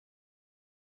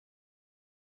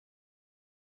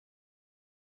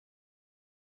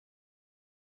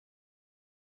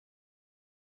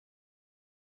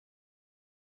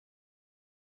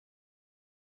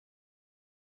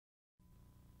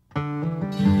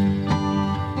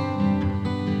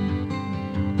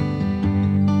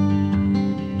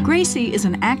Gracie is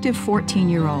an active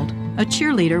 14-year-old, a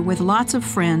cheerleader with lots of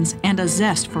friends and a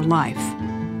zest for life.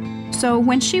 So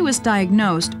when she was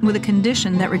diagnosed with a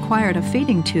condition that required a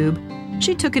feeding tube,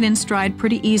 she took it in stride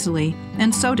pretty easily,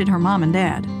 and so did her mom and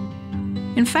dad.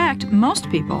 In fact, most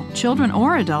people, children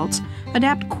or adults,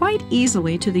 adapt quite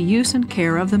easily to the use and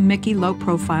care of the Mickey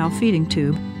low-profile feeding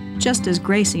tube, just as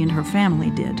Gracie and her family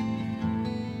did.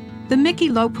 The Mickey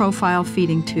low-profile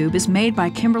feeding tube is made by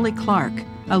Kimberly Clark,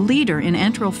 a leader in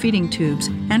enteral feeding tubes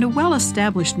and a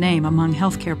well-established name among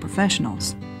healthcare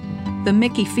professionals. The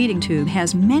Mickey feeding tube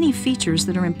has many features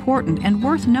that are important and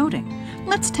worth noting.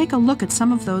 Let's take a look at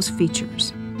some of those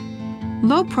features.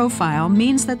 Low profile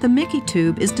means that the Mickey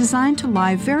tube is designed to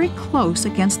lie very close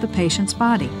against the patient's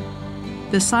body.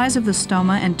 The size of the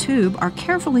stoma and tube are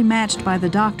carefully matched by the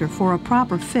doctor for a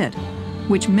proper fit,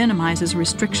 which minimizes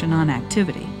restriction on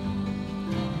activity.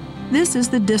 This is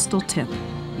the distal tip.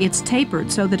 It's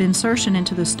tapered so that insertion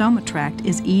into the stoma tract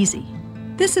is easy.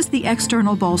 This is the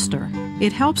external bolster.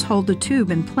 It helps hold the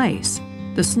tube in place.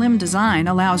 The slim design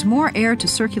allows more air to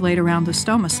circulate around the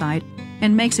stoma site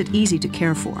and makes it easy to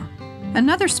care for.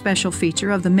 Another special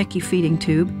feature of the Mickey feeding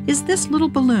tube is this little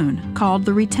balloon called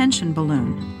the retention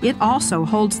balloon. It also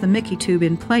holds the Mickey tube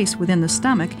in place within the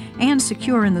stomach and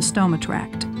secure in the stoma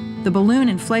tract. The balloon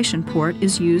inflation port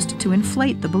is used to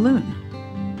inflate the balloon.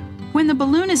 When the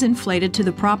balloon is inflated to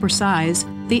the proper size,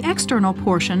 the external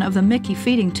portion of the Mickey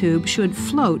feeding tube should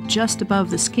float just above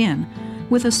the skin,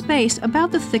 with a space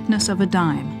about the thickness of a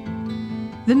dime.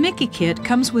 The Mickey kit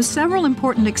comes with several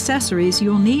important accessories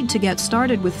you'll need to get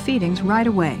started with feedings right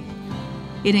away.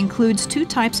 It includes 2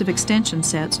 types of extension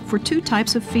sets for 2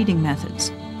 types of feeding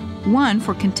methods. One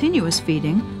for continuous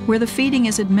feeding, where the feeding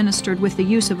is administered with the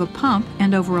use of a pump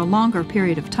and over a longer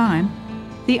period of time.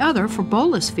 The other for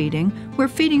bolus feeding, where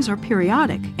feedings are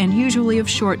periodic and usually of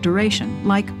short duration,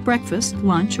 like breakfast,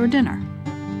 lunch, or dinner.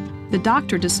 The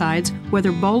doctor decides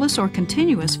whether bolus or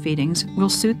continuous feedings will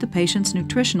suit the patient's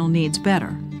nutritional needs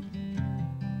better.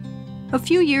 A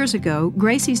few years ago,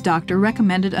 Gracie's doctor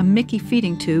recommended a Mickey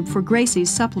feeding tube for Gracie's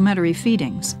supplementary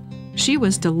feedings. She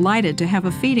was delighted to have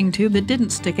a feeding tube that didn't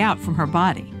stick out from her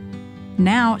body.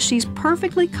 Now she's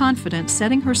perfectly confident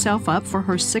setting herself up for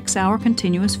her 6-hour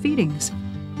continuous feedings.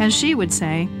 As she would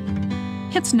say,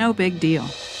 "It's no big deal."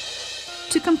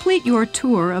 To complete your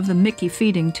tour of the Mickey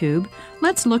feeding tube,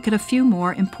 let's look at a few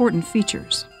more important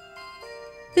features.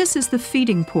 This is the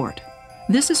feeding port.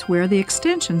 This is where the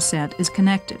extension set is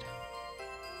connected.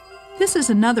 This is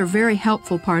another very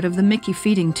helpful part of the Mickey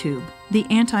feeding tube, the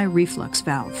anti-reflux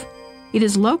valve. It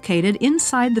is located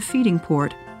inside the feeding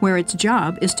port, where its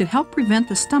job is to help prevent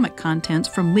the stomach contents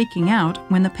from leaking out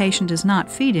when the patient is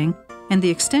not feeding and the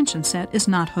extension set is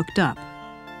not hooked up.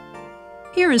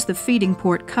 Here is the feeding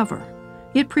port cover.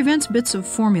 It prevents bits of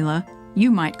formula,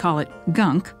 you might call it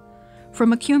gunk,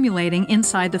 from accumulating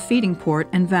inside the feeding port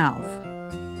and valve.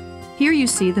 Here you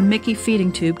see the Mickey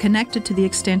feeding tube connected to the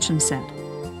extension set.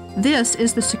 This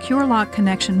is the secure lock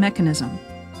connection mechanism.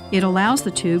 It allows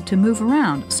the tube to move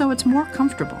around so it's more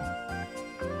comfortable.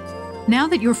 Now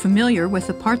that you're familiar with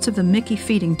the parts of the Mickey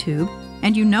feeding tube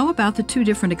and you know about the 2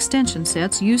 different extension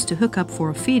sets used to hook up for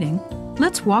a feeding,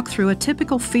 let's walk through a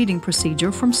typical feeding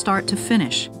procedure from start to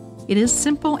finish. It is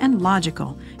simple and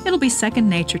logical. It'll be second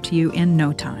nature to you in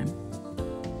no time.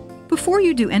 Before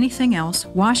you do anything else,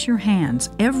 wash your hands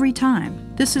every time.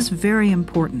 This is very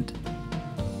important.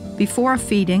 Before a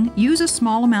feeding, use a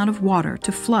small amount of water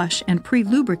to flush and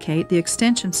pre-lubricate the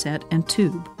extension set and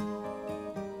tube.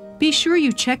 Be sure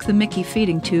you check the Mickey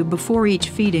feeding tube before each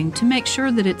feeding to make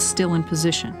sure that it's still in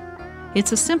position.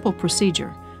 It's a simple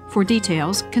procedure. For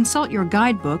details, consult your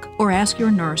guidebook or ask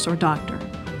your nurse or doctor.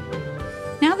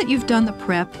 Now that you've done the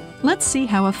prep, let's see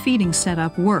how a feeding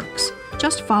setup works.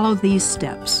 Just follow these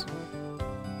steps.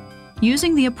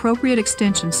 Using the appropriate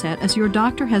extension set as your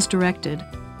doctor has directed,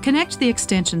 connect the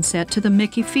extension set to the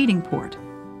Mickey feeding port.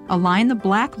 Align the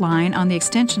black line on the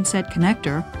extension set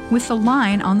connector with the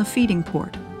line on the feeding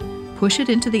port. Push it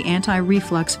into the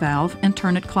anti-reflux valve and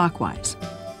turn it clockwise.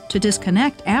 To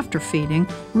disconnect after feeding,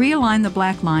 realign the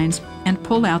black lines and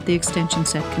pull out the extension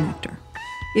set connector.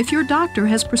 If your doctor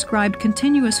has prescribed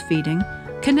continuous feeding,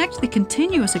 connect the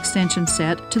continuous extension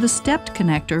set to the stepped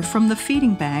connector from the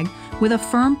feeding bag with a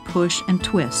firm push and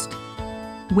twist.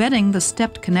 Wetting the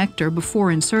stepped connector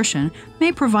before insertion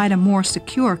may provide a more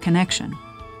secure connection.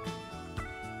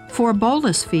 For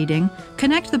bolus feeding,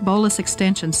 connect the bolus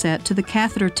extension set to the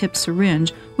catheter-tipped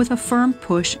syringe with a firm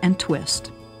push and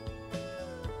twist.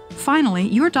 Finally,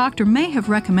 your doctor may have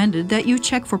recommended that you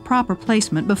check for proper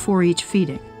placement before each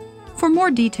feeding. For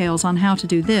more details on how to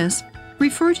do this,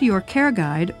 refer to your care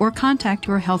guide or contact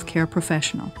your healthcare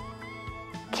professional.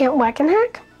 Camp Whack and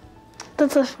Hack.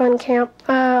 That's a fun camp.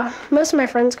 Most of my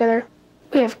friends go there.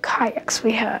 We have kayaks,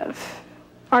 we have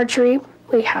archery,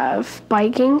 we have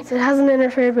biking. It hasn't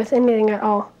interfered with anything at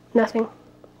all. Nothing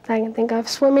that I can think of.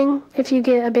 Swimming, if you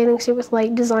get a bathing suit with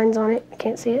light designs on it, you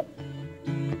can't see it.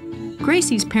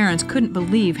 Gracie's parents couldn't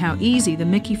believe how easy the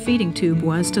Mickey feeding tube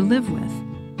was to live with.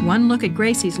 One look at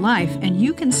Gracie's life and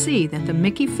you can see that the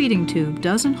Mickey feeding tube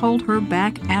doesn't hold her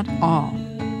back at all.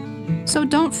 So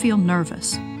don't feel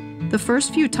nervous. The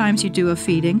first few times you do a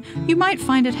feeding, you might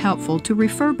find it helpful to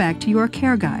refer back to your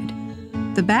care guide.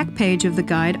 The back page of the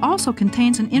guide also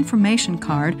contains an information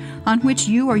card on which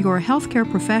you or your healthcare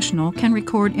professional can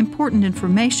record important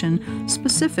information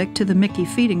specific to the Mickey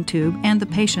feeding tube and the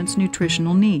patient's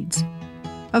nutritional needs.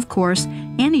 Of course,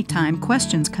 anytime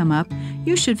questions come up,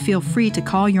 you should feel free to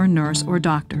call your nurse or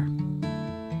doctor.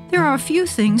 There are a few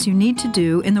things you need to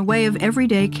do in the way of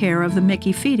everyday care of the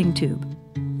Mickey feeding tube.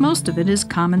 Most of it is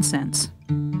common sense.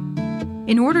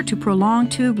 In order to prolong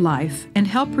tube life and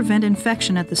help prevent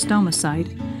infection at the stoma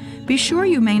site, be sure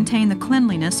you maintain the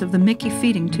cleanliness of the Mickey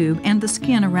feeding tube and the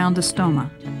skin around the stoma.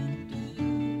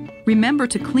 Remember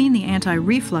to clean the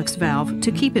anti-reflux valve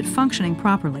to keep it functioning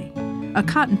properly. A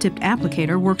cotton-tipped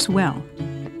applicator works well.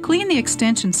 Clean the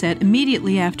extension set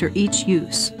immediately after each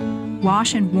use.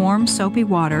 Wash in warm, soapy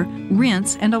water,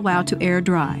 rinse, and allow to air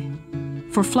dry.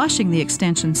 For flushing the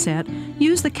extension set,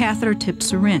 use the catheter-tipped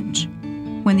syringe.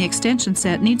 When the extension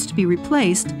set needs to be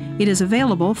replaced, it is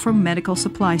available from medical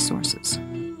supply sources.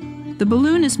 The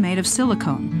balloon is made of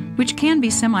silicone, which can be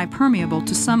semi-permeable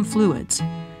to some fluids,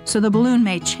 so the balloon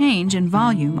may change in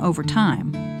volume over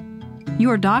time.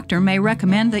 Your doctor may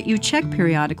recommend that you check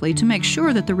periodically to make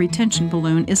sure that the retention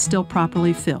balloon is still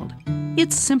properly filled.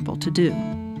 It's simple to do.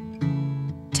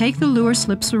 Take the Luer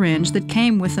slip syringe that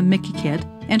came with the Mickey kit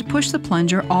and push the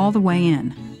plunger all the way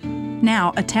in.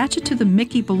 Now attach it to the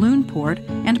Mickey balloon port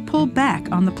and pull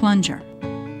back on the plunger.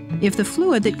 If the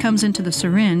fluid that comes into the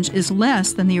syringe is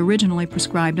less than the originally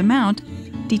prescribed amount,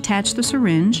 detach the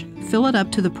syringe, fill it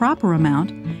up to the proper amount,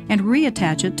 and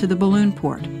reattach it to the balloon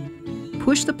port.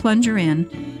 Push the plunger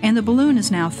in, and the balloon is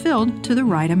now filled to the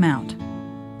right amount.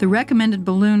 The recommended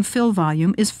balloon fill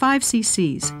volume is 5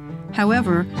 cc's.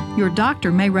 However, your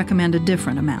doctor may recommend a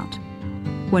different amount.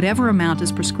 Whatever amount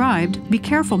is prescribed, be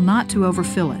careful not to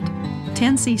overfill it.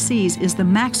 10 cc's is the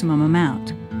maximum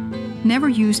amount. Never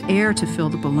use air to fill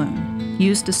the balloon.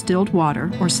 Use distilled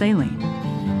water or saline.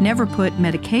 Never put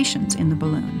medications in the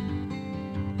balloon.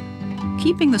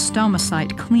 Keeping the stoma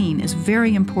site clean is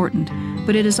very important,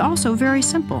 but it is also very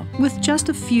simple, with just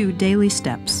a few daily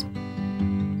steps.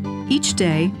 Each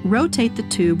day, rotate the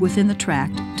tube within the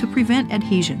tract to prevent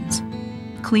adhesions.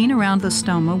 Clean around the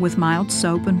stoma with mild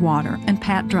soap and water and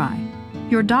pat dry.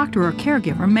 Your doctor or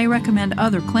caregiver may recommend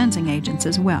other cleansing agents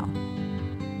as well.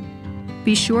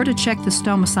 Be sure to check the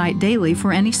stoma site daily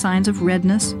for any signs of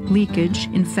redness, leakage,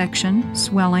 infection,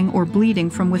 swelling, or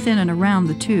bleeding from within and around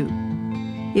the tube.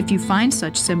 If you find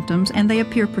such symptoms and they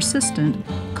appear persistent,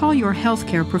 call your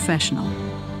healthcare professional.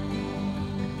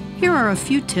 Here are a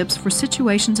few tips for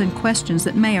situations and questions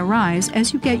that may arise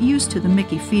as you get used to the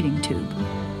Mickey feeding tube.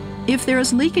 If there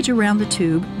is leakage around the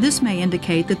tube, this may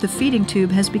indicate that the feeding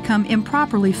tube has become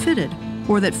improperly fitted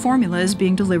or that formula is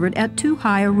being delivered at too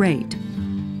high a rate.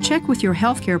 Check with your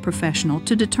healthcare professional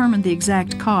to determine the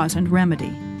exact cause and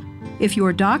remedy. If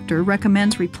your doctor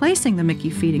recommends replacing the Mickey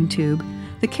feeding tube,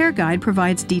 the care guide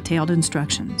provides detailed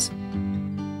instructions.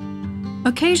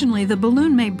 Occasionally, the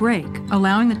balloon may break,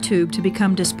 allowing the tube to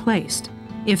become displaced.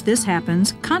 If this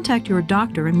happens, contact your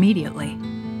doctor immediately.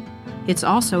 It's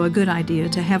also a good idea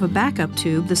to have a backup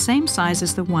tube the same size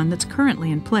as the one that's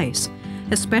currently in place,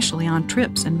 especially on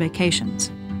trips and vacations.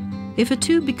 If a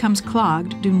tube becomes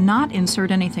clogged, do not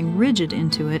insert anything rigid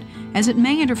into it, as it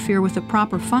may interfere with the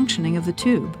proper functioning of the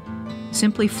tube.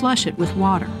 Simply flush it with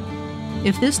water.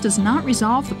 If this does not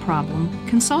resolve the problem,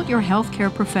 consult your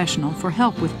healthcare professional for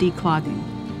help with declogging.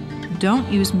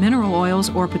 Don't use mineral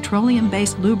oils or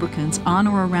petroleum-based lubricants on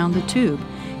or around the tube,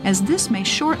 as this may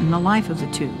shorten the life of the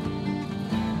tube.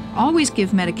 Always give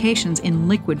medications in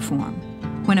liquid form.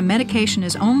 When a medication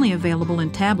is only available in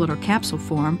tablet or capsule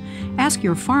form, ask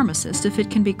your pharmacist if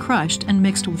it can be crushed and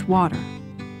mixed with water.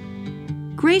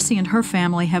 Gracie and her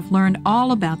family have learned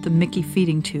all about the Mickey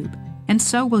feeding tube, and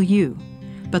so will you.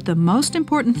 But the most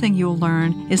important thing you'll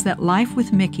learn is that life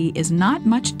with Mickey is not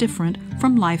much different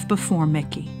from life before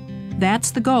Mickey.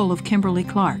 That's the goal of Kimberly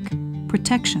Clark: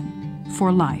 protection for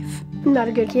life. I'm not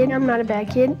a good kid, I'm not a bad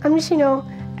kid, I'm just,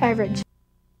 average.